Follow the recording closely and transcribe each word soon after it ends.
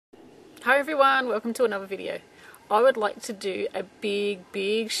Hi everyone, welcome to another video. I would like to do a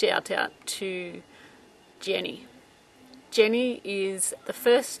big shout out to Jenny. Jenny is the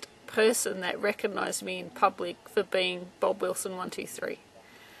first person that recognised me in public for being Bob Wilson 123.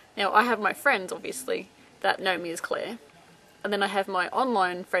 Now I have my friends obviously that know me as Claire, and then I have my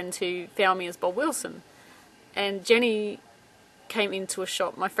online friends who found me as Bob Wilson. And Jenny came into a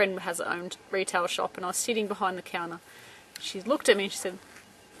shop. My friend has her own retail shop and I was sitting behind the counter. She looked at me and she said,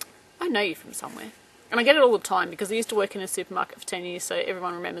 "I know you from somewhere." And I get it all the time because I used to work in a supermarket for 10 years, so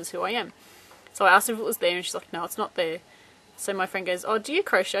everyone remembers who I am. So I asked her if it was there and she's like, "No, it's not there." So my friend goes, "Oh, do you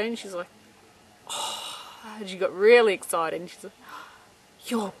crochet?" And she's like, "Oh," and she got really excited and she's like,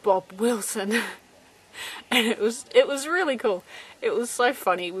 "You're Bob Wilson." And it was really cool. It was so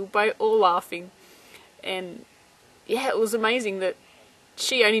funny. We were both all laughing. And yeah, it was amazing that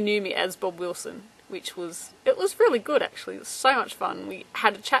she only knew me as Bob Wilson, which was, it was really good actually. It was so much fun. We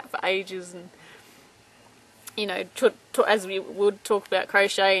had a chat for ages and, you know, as we would talk about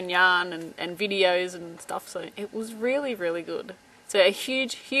crochet and yarn and videos and stuff, so it was really good. So a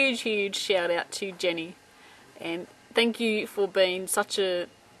huge shout out to Jenny, and thank you for being such a,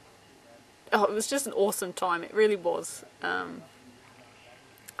 oh, it was just an awesome time. It really was.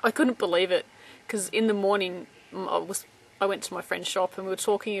 I couldn't believe it, because in the morning I went to my friend's shop and we were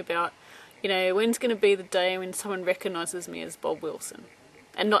talking about, you know, when's going to be the day when someone recognises me as Bob Wilson,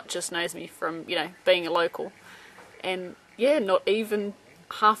 and not just knows me from, you know, being a local. And yeah, not even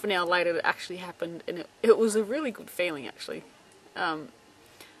half an hour later it actually happened, and it was a really good feeling actually.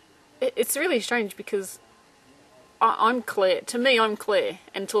 It's really strange because I'm Claire. To me, I'm Claire,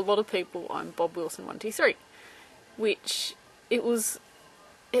 and to a lot of people, I'm Bob Wilson 123, which it was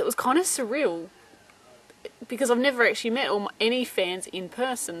kind of surreal because I've never actually met any fans in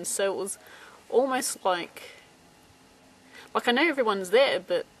person. So it was almost like I know everyone's there,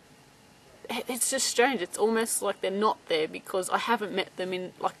 but it's just strange. It's almost like they're not there because I haven't met them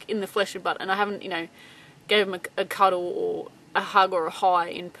in the flesh and blood, and I haven't, you know, gave them a cuddle or a hug or a hi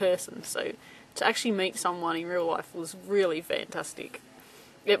in person. So to actually meet someone in real life was really fantastic.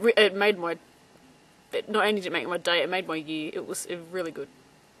 It made my, not only did it make my day, it made my year. It was really good.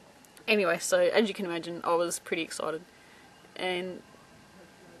 Anyway, so as you can imagine, I was pretty excited, and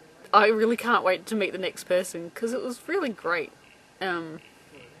I really can't wait to meet the next person because it was really great. It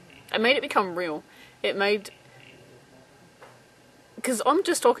made it become real. It made, because I'm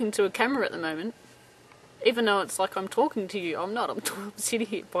just talking to a camera at the moment, even though it's like I'm talking to you. I'm not. I'm sitting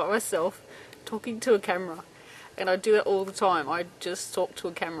here by myself talking to a camera, and I do that all the time. I just talk to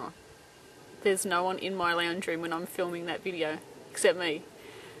a camera. There's no one in my lounge room when I'm filming that video except me.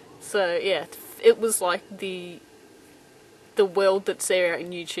 So yeah, it was like the world that's there in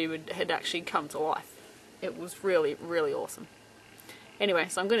YouTube had actually come to life. It was really awesome. Anyway,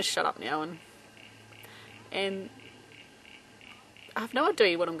 so I'm going to shut up now, and I have no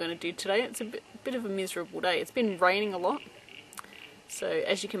idea what I'm going to do today. It's a bit of a miserable day. It's been raining a lot, so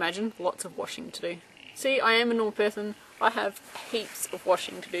as you can imagine, lots of washing to do. See, I am a normal person. I have heaps of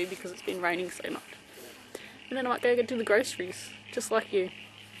washing to do because it's been raining so much. And then I might go to the groceries, just like you.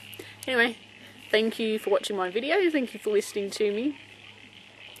 Anyway, thank you for watching my video. Thank you for listening to me.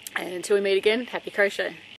 And until we meet again, happy crochet.